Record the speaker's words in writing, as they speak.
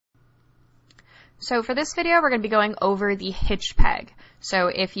So for this video, we're going to be going over the Hitch Peg. So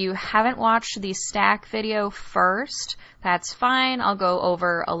if you haven't watched the stack video first, that's fine. I'll go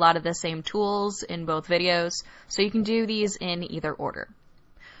over a lot of the same tools in both videos, so you can do these in either order.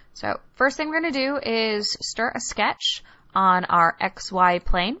 So first thing we're going to do is start a sketch on our XY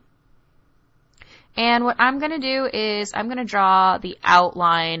plane. And what I'm going to do is I'm going to draw the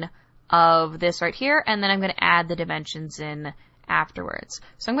outline of this right here, and then I'm going to add the dimensions in afterwards.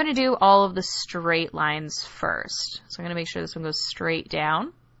 So I'm going to do all of the straight lines first. So I'm going to make sure this one goes straight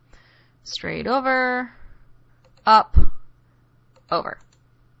down, straight over, up, over.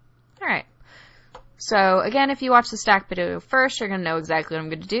 All right. So again, if you watch the stack video first, you're going to know exactly what I'm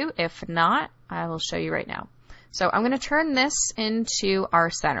going to do. If not, I will show you right now. So I'm going to turn this into our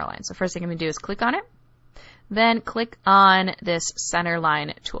center line. So first thing I'm going to do is click on it, then click on this center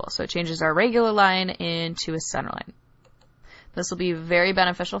line tool. So it changes our regular line into a center line. This will be very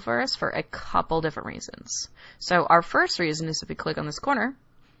beneficial for us for a couple different reasons. So our first reason is if we click on this corner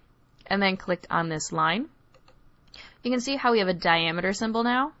and then click on this line, you can see how we have a diameter symbol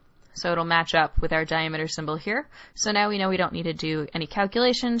now. So it'll match up with our diameter symbol here. So now we know we don't need to do any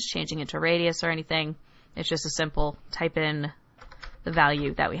calculations, changing it to radius or anything. It's just a simple type in the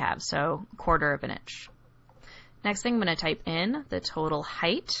value that we have, so 1/4 of an inch. Next thing, I'm going to type in the total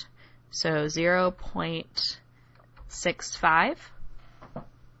height, so 0.65. All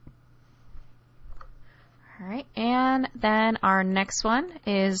right, and then our next one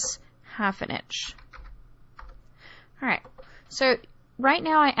is 1/2 inch. All right, so right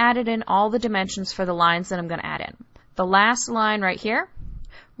now I added in all the dimensions for the lines that I'm going to add in. The last line right here,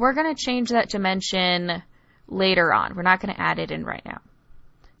 we're going to change that dimension later on. We're not going to add it in right now.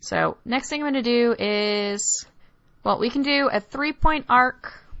 So next thing I'm going to do is, well, we can do a 3-point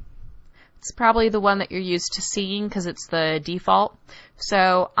arc. It's probably the one that you're used to seeing because it's the default.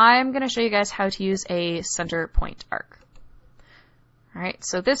 So I'm going to show you guys how to use a center point arc. All right,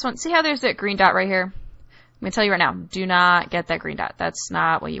 so this one, see how there's that green dot right here? I'm going to tell you right now, do not get that green dot. That's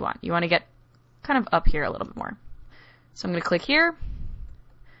not what you want. You want to get kind of up here a little bit more. So I'm going to click here.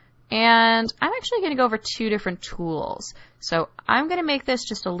 And I'm actually going to go over 2 different tools. So I'm going to make this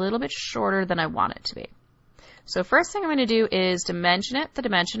just a little bit shorter than I want it to be. So first thing I'm going to do is dimension it the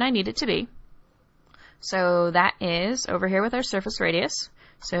dimension I need it to be. So that is over here with our surface radius.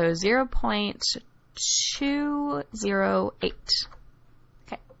 So 0.208.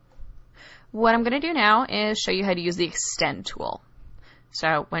 Okay. What I'm going to do now is show you how to use the extend tool.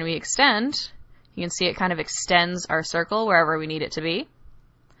 So when we extend, you can see it kind of extends our circle wherever we need it to be.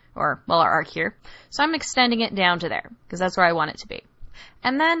 Or, well, our arc here. So I'm extending it down to there, because that's where I want it to be.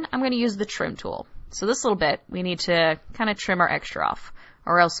 And then I'm going to use the trim tool. So this little bit, we need to kind of trim our extra off,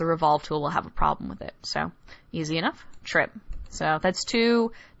 or else the revolve tool will have a problem with it. So, easy enough, trim. So that's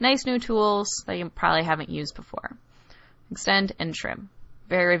 2 nice new tools that you probably haven't used before. Extend and trim.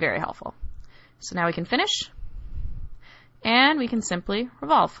 Very, very helpful. So now we can finish, and we can simply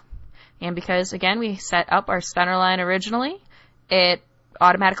revolve. And because, again, we set up our center line originally, it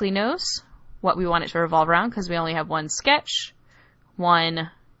automatically knows what we want it to revolve around because we only have one sketch,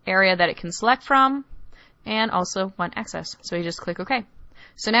 one area that it can select from, and also one axis. So we just click OK.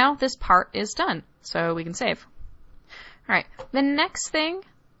 So now this part is done, so we can save. All right, the next thing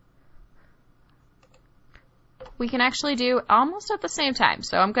we can actually do almost at the same time.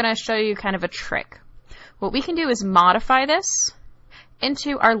 So I'm going to show you kind of a trick. What we can do is modify this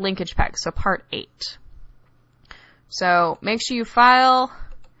into our linkage peg, so part 8. So make sure you file,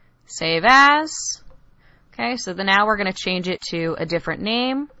 save as. Okay, so then now we're going to change it to a different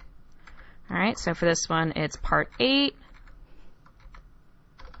name. All right, so for this one, it's part 8.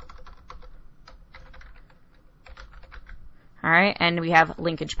 All right, and we have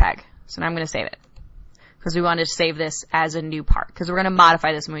linkage peg. So now I'm going to save it because we wanted to save this as a new part because we're going to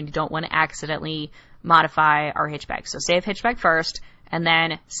modify this and we don't want to accidentally modify our hitch peg. So save hitch peg first and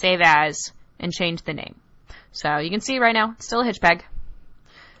then save as and change the name. So you can see right now, it's still a hitch peg.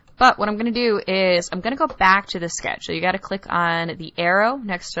 But what I'm going to do is I'm going to go back to the sketch. So you got to click on the arrow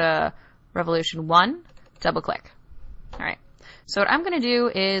next to Revolution 1, double click. All right. So what I'm going to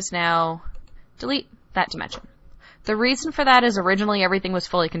do is now delete that dimension. The reason for that is originally everything was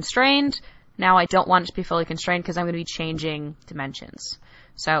fully constrained. Now I don't want it to be fully constrained because I'm going to be changing dimensions.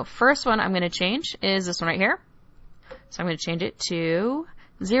 So first one I'm going to change is this one right here. So I'm going to change it to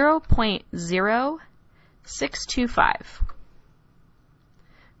 0.0625.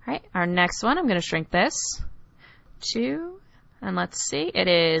 All right, our next one, I'm going to shrink this to, and let's see, it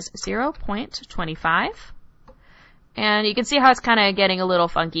is 0.25. And you can see how it's kind of getting a little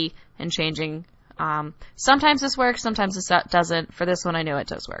funky and changing. Sometimes this works, sometimes this doesn't. For this one, I know it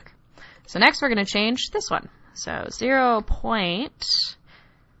does work. So next we're going to change this one. So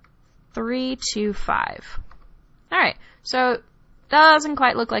 0.325. Alright, so doesn't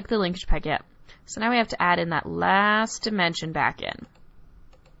quite look like the linkage peg yet. So now we have to add in that last dimension back in.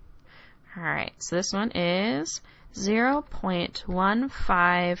 Alright, so this one is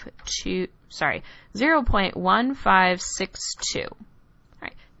 0.1562.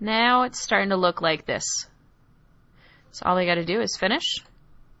 Alright, now it's starting to look like this. So all we got to do is finish.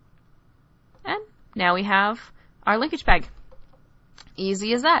 And now we have our linkage peg.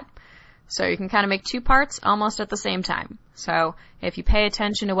 Easy as that. So you can kind of make two parts almost at the same time. So if you pay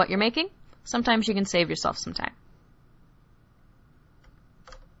attention to what you're making, sometimes you can save yourself some time.